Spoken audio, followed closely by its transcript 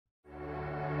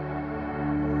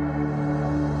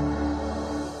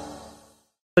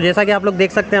तो जैसा कि आप लोग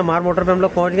देख सकते हैं हमारे मोटर पे हम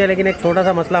लोग पहुंच गए, लेकिन एक छोटा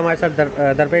सा मसला हमारे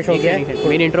साथ दरपेश हो गया है।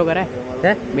 मेन इंट्रो करा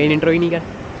है, मेन इंट्रो ही नहीं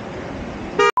कर।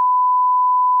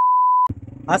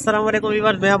 अस्सलाम वालेकुम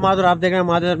व्यूअर्स, मैं माधुर, आप देख रहे हैं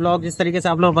माधुर ब्लॉग। जिस तरीके से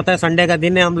आप लोगों को पता है संडे का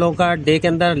दिन है, हम लोग का डे के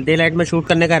अंदर डे लाइट में शूट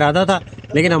करने का इरादा था,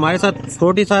 लेकिन हमारे साथ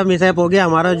छोटी सा मिसहैप हो गया।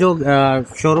 हमारा जो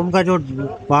शोरूम का जो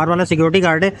बाहर वाला सिक्योरिटी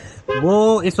गार्ड है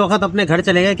वो इस वक्त अपने घर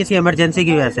चले गए किसी इमरजेंसी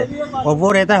की वजह से, और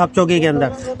वो रहता है हपचौकी के अंदर।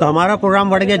 तो हमारा प्रोग्राम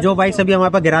बढ़ गया। जो बाइक अभी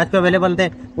हमारे पास गैराज पे अवेलेबल थे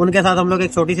उनके साथ हम लोग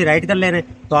एक छोटी सी राइड कर ले रहे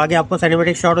हैं। तो आगे आपको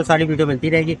सिनेमैटिक शॉट और सारी वीडियो मिलती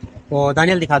रहेगी। तो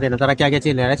दानियल दिखा देना जरा क्या क्या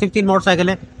चीज़ है। सिर्फ 3 मोटरसाइकिल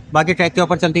है, बाकी ट्रैक के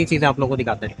ऊपर चलती हुई चीज़ें आप लोग को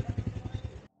दिखाते हैं।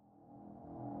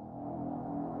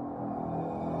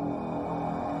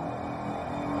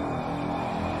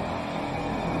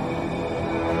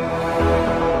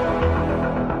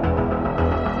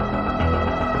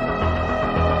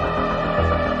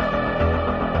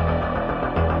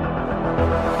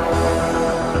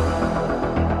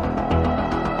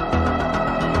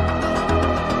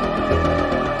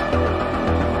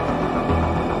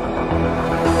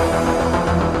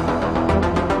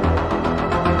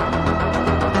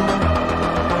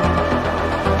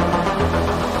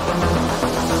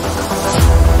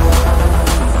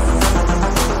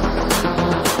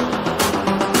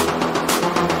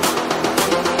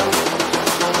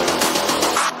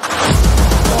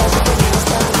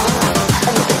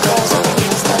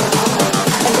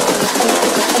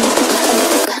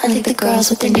 The girls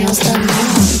with their nails done now.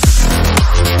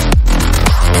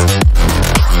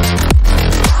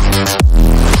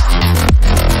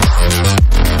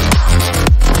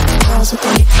 Girls with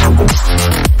their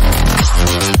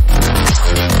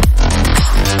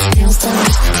nails done.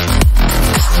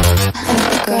 I like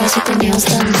the girls with their nails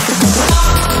done.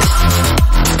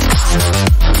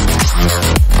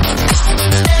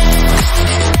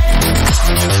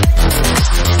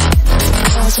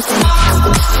 Girls with their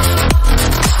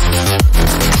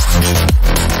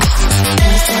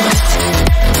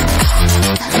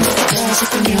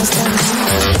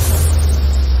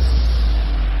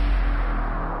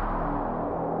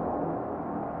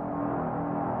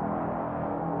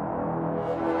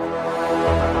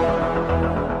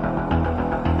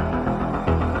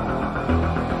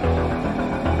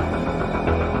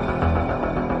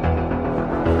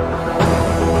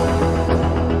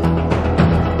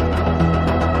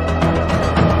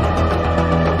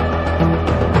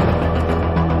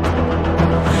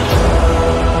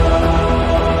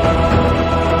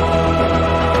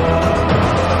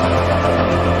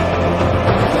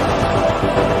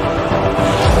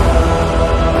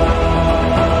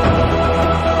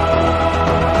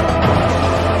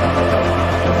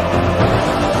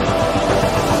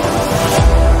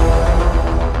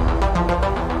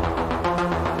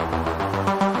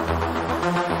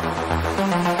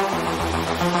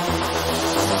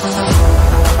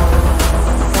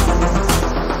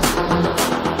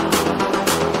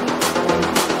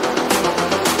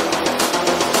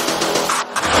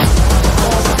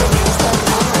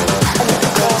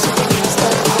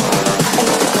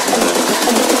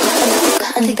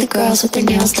girls with their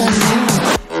nails done now.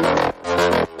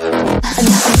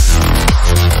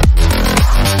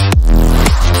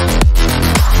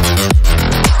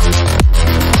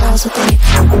 Girls with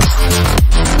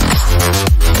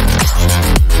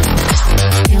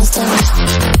their nails done.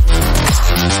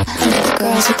 I like the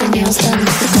girls with their nails done.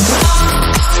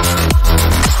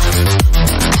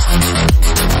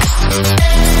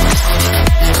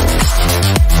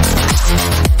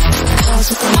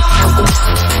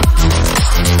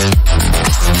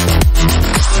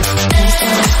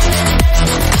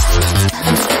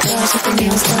 Girls with their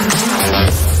nails done.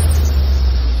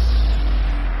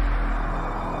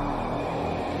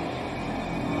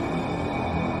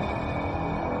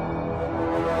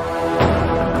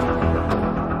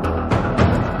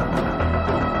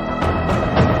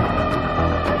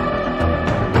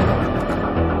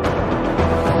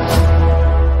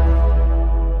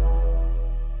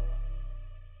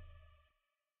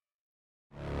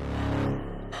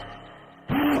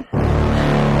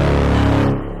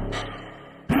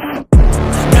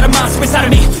 Inside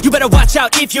of me, you better watch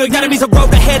out. If your enemy's a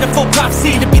road ahead of full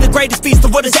prophecy to be the greatest beast the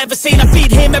world has ever seen. I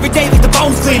feed him every day like the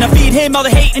bones clean. I feed him all the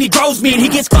hate and he grows me, and he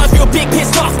gets claws real big,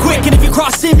 pissed off quick. And if you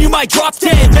cross him, you might drop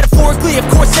dead. Metaphorically, of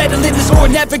course, settling the score,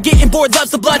 never getting bored,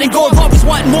 loves the blood and gore, always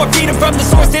wanting more, feeding from the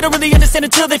source. They don't really understand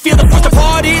until they feel the force to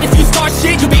part it. If you start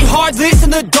shit, you'll be heartless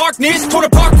in the darkness, torn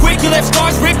apart quick. You left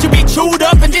scars ripped, you'll be chewed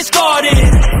up and discarded.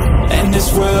 And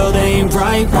this world ain't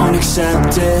right, won't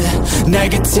accept it.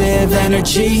 Negative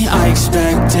energy, I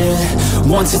expect it.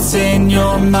 Once it's in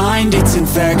your mind, it's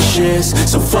infectious.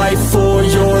 So fight for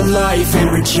your life life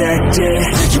and reject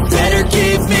it. You better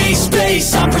give me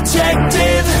space, I'm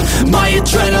protective. My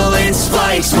adrenaline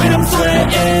spikes when I'm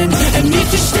threatened, and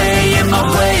if you stay in my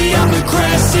way, I'm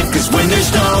aggressive. Cause when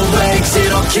there's no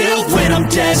exit, I'll kill when I'm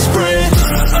desperate.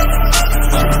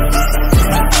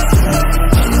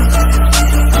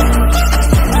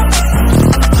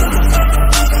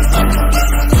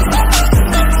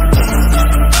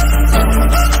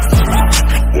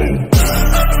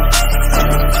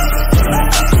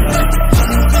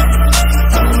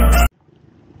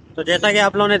 तो जैसा कि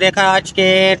आप लोगों ने देखा आज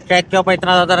के track के ऊपर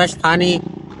इतना ज़्यादा रश था नहीं,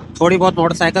 थोड़ी बहुत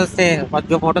मोटरसाइकिल्स थे और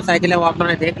जो मोटरसाइकिल है वो आप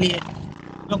लोगों ने देख ली है।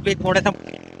 हम लोग भी थोड़े सा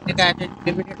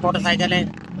लिमिटेड मोटरसाइकिल है,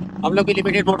 हम लोग भी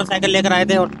लिमिटेड मोटरसाइकिल लेकर आए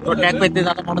थे और तो ट्रैक पे इतने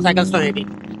ज़्यादा मोटरसाइकिल्स तो है नहीं।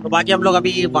 तो बाकी हम लोग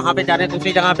अभी वहाँ पे जा रहे हैं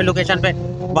दूसरी जगह पे लोकेशन पे,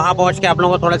 वहाँ पहुँच के आप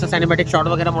लोगों को थोड़ा सा सिनेमैटिक शॉट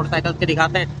वगैरह मोटरसाइकिल्स के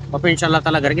दिखाते हैं और फिर इंशाल्लाह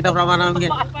ताला घर की तरफ रवाना होंगे।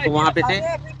 तो वहाँ पे से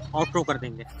आउटरो कर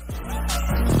देंगे।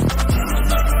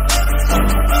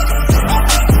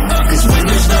 He's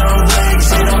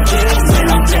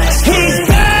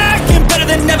back and better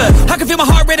than ever. I can feel my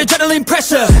heart rate, adrenaline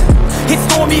pressure. It's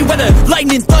stormy weather,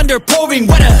 lightning, thunder, pouring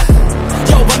weather.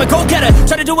 Yo, I'm a go-getter,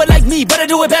 try to do it like me, but I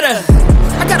do it better.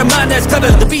 I got a mind that's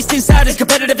clever, the beast inside is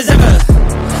competitive as ever.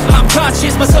 I'm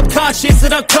conscious, my subconscious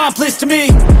an accomplice to me.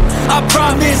 I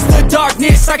promise the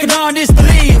darkness I can honest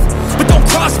believe, but don't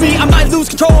cross me, I might lose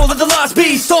control of the lost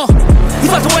beast.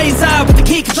 He's locked away inside with the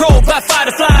key controlled by fight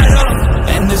or flight.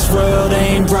 And this world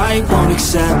ain't right, won't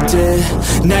accept it.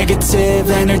 Negative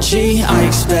energy, I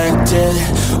expect it.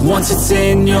 Once it's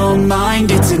in your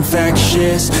mind, it's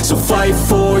infectious. So fight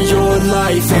for your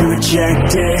life and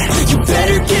reject it. You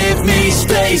better give me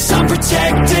space, I'm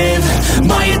protective.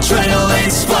 My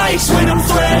adrenaline spikes when I'm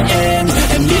threatened,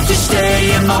 and if you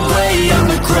stay in my way, I'm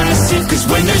aggressive. Cause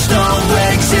when there's no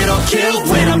exit, I'll kill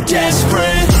when I'm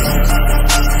desperate.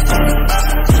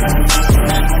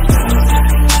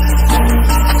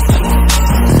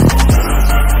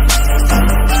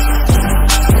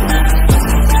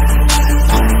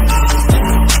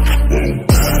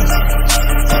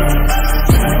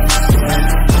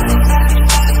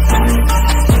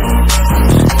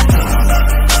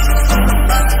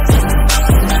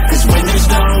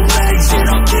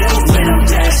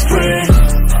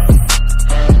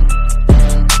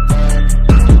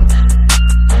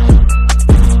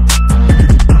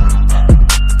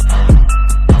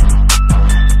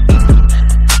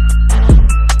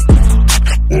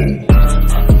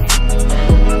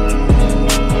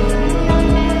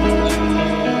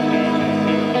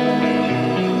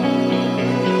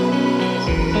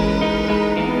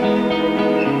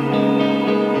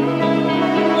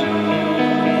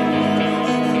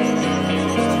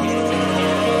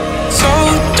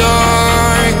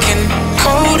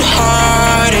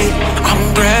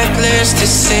 To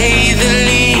say the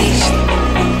least,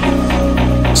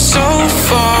 so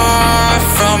far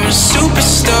from a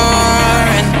superstar,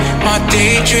 and my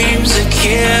daydreams are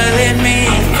killing me.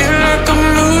 Feel like I'm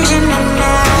losing my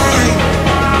mind.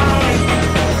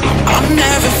 I'm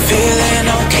never feeling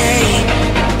okay.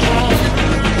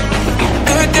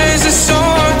 Good days are so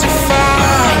hard to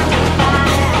find.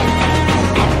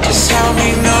 Just help me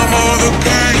numb all the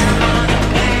pain.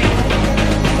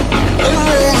 I'm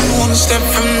only one step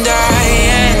from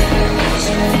dying.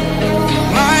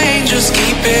 My angels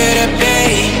keep it at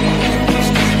bay.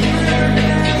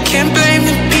 Can't blame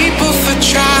the people for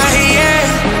trying.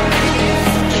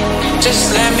 Just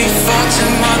let me fall to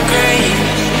my grave.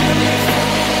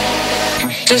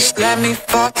 Just let me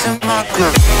fall to my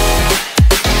grave.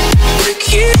 To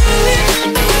kill it.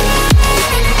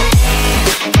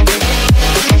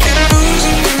 And I'm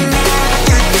losing my mind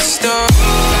at the start.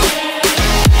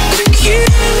 To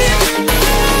kill it.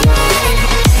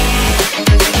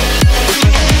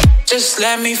 Just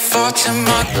let me fall to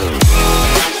my grave.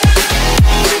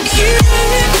 To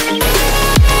kill it.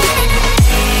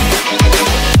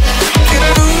 And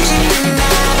I'm losing my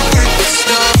mind at the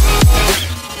start.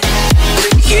 To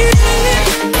kill it.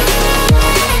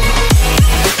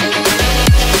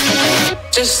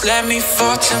 Just let me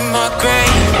fall to my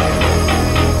grave.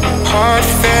 Heart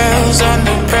fails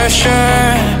under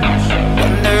pressure.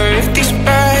 Wonder if these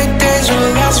bad days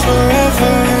will last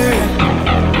forever.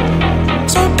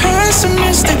 So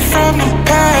pessimistic from the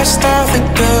past. All the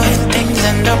good things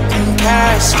end up in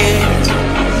caskets.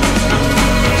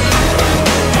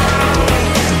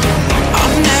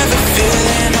 I'm never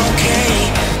feeling okay.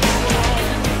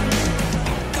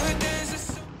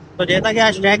 तो जैसा कि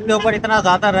आज track के ऊपर इतना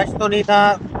ज़्यादा rush तो नहीं था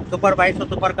सुपर बाइक्स और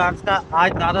सुपर कार्स का,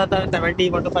 आज ज़्यादातर 70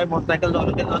 125 मोटरसाइकिल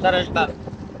दोनों से ज़्यादा रश था।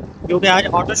 क्योंकि आज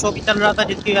ऑटो शो भी चल रहा था,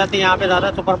 जिसकी वजह से यहाँ पे ज़्यादा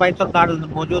सुपर बाइक्स और कार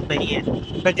मौजूद नहीं है।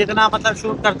 तो जितना मतलब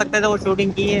शूट कर सकते थे वो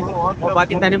शूटिंग की है, और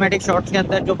बाकी सिनेमैटिक शॉट्स के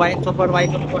अंदर जो बाइक सुपर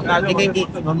बाइक और कार दिखेंगी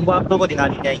उनको आप लोगों को दिखा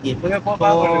दी जाएगी। तो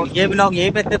ये ब्लॉग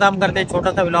यहीं पे इख्तिताम करते हैं,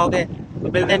 छोटा सा ब्लॉग है। तो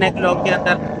मिलते हैं नेक्स्ट ब्लॉग के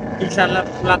अंदर, इंशाल्लाह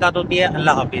मुलाकात होती है।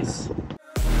 अल्लाह हाफिज़।